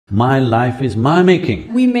My life is my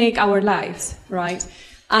making. We make our lives, right?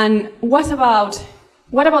 And what about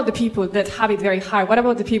the people that have it very hard? What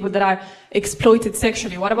about the people that are exploited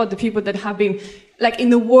sexually? What about the people that have been like in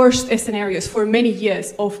the worst scenarios for many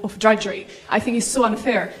years of drudgery? I think it's so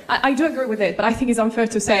unfair. I do agree with it, but I think it's unfair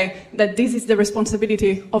to say that this is the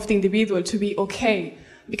responsibility of the individual to be okay.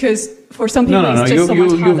 Because for some people it's just so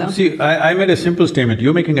much harder. See, I made a simple statement,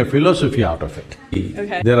 you're making a philosophy out of it.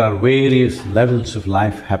 Okay. There are various levels of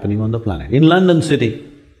life happening on the planet. In London city,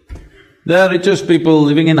 there are richest people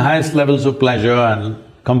living in highest levels of pleasure and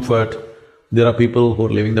comfort. There are people who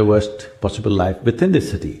are living the worst possible life within this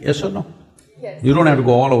city, yes or no? Yes. You don't have to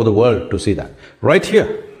go all over the world to see that, right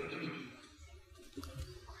here.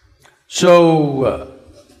 So,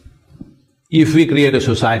 if we create a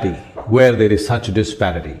society where there is such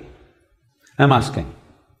disparity, I'm asking,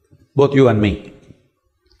 both you and me,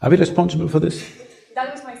 are we responsible for this?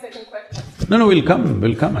 That was my second question. No, we'll come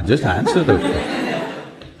and just answer the…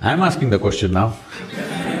 I'm asking the question now.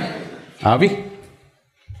 Are we?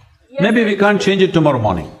 Yes. Maybe we can't change it tomorrow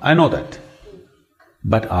morning, I know that.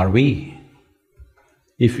 But are we?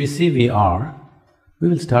 If we see we are, we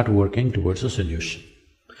will start working towards a solution.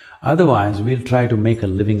 Otherwise, we'll try to make a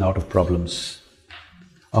living out of problems.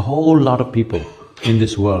 A whole lot of people in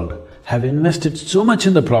this world have invested so much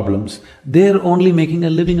in the problems, they're only making a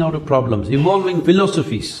living out of problems, evolving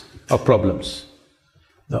philosophies of problems.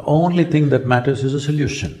 The only thing that matters is a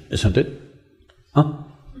solution, isn't it? Huh?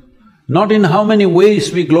 Not in how many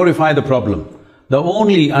ways we glorify the problem. The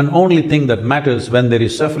only thing that matters when there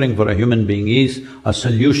is suffering for a human being is a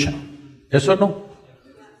solution. Yes or no?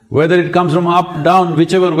 Whether it comes from up, down,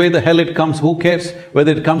 whichever way the hell it comes, who cares?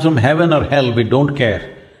 Whether it comes from heaven or hell, we don't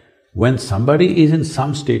care. When somebody is in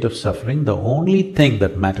some state of suffering, the only thing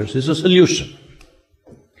that matters is a solution.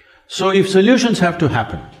 So if solutions have to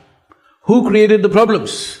happen, who created the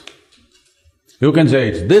problems? You can say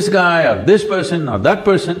it's this guy or this person or that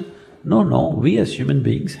person. No, we as human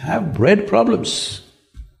beings have bred problems,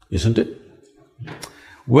 isn't it?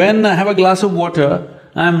 When I have a glass of water,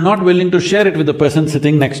 I'm not willing to share it with the person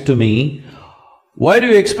sitting next to me. Why do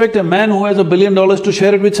you expect a man who has $1 billion to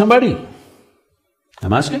share it with somebody?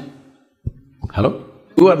 I'm asking. Hello?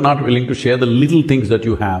 You are not willing to share the little things that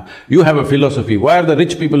you have. You have a philosophy. Why are the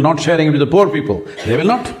rich people not sharing it with the poor people? They will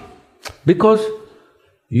not. Because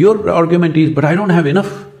your argument is, but I don't have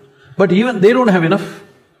enough. But even they don't have enough.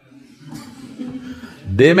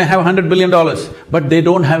 They may have $100 billion, but they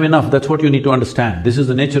don't have enough, that's what you need to understand. This is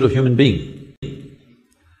the nature of human being.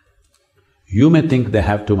 You may think they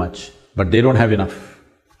have too much, but they don't have enough.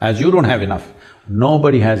 As you don't have enough,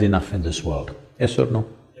 nobody has enough in this world, yes or no?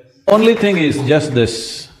 Yes. Only thing is just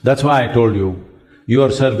this, that's why I told you,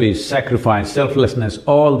 your service, sacrifice, selflessness,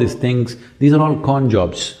 all these things, these are all con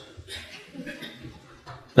jobs.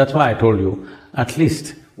 That's why I told you, at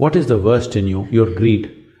least what is the worst in you? Your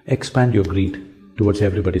greed. Expand your greed towards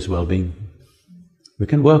everybody's well-being. We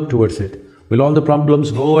can work towards it. Will all the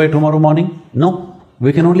problems go away tomorrow morning? No,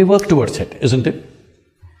 we can only work towards it, isn't it?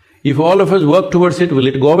 If all of us work towards it, will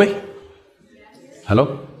it go away? Yes.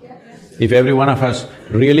 Hello? Yes. If every one of us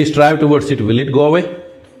really strive towards it, will it go away?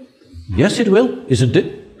 Yes, it will, isn't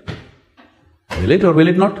it? Will it or will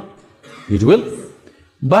it not? It will.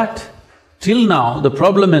 But till now, the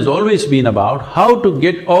problem has always been about how to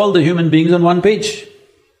get all the human beings on one page.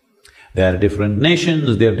 There are different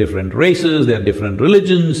nations, there are different races, there are different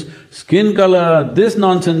religions, skin color, this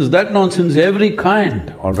nonsense, that nonsense, every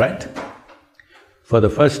kind, all right? For the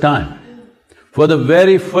first time, for the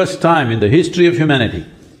very first time in the history of humanity,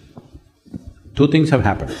 two things have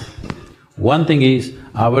happened. One thing is,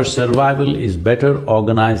 our survival is better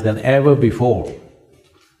organized than ever before.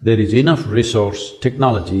 There is enough resource,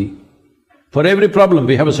 technology, for every problem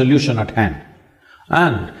we have a solution at hand.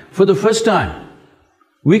 And for the first time,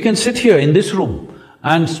 we can sit here in this room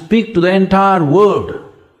and speak to the entire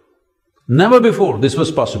world. Never before this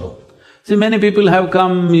was possible. See, many people have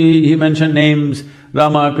come, he mentioned names,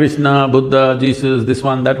 Rama, Krishna, Buddha, Jesus, this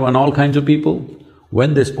one, that one, all kinds of people.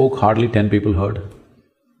 When they spoke, hardly 10 people heard.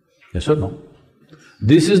 Yes or no?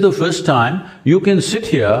 This is the first time you can sit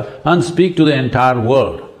here and speak to the entire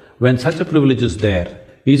world. When such a privilege is there,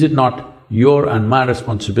 is it not your and my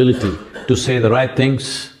responsibility to say the right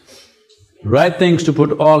things? Right things to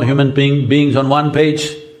put all human beings on one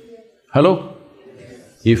page? Hello?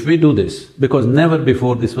 If we do this, because never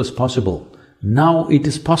before this was possible, now it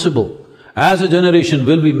is possible. As a generation,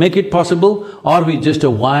 will we make it possible, or are we just a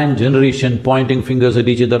whine generation pointing fingers at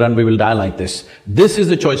each other and we will die like this? This is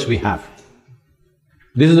the choice we have.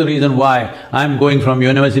 This is the reason why I'm going from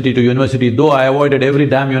university to university, though I avoided every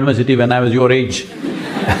damn university when I was your age.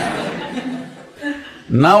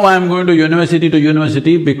 Now I'm going to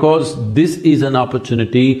university because this is an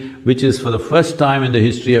opportunity which is for the first time in the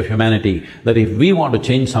history of humanity, that if we want to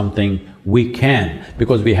change something, we can,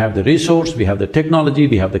 because we have the resource, we have the technology,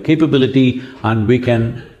 we have the capability, and we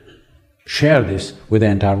can share this with the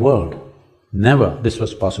entire world. Never this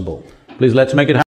was possible. Please, let's make it happen.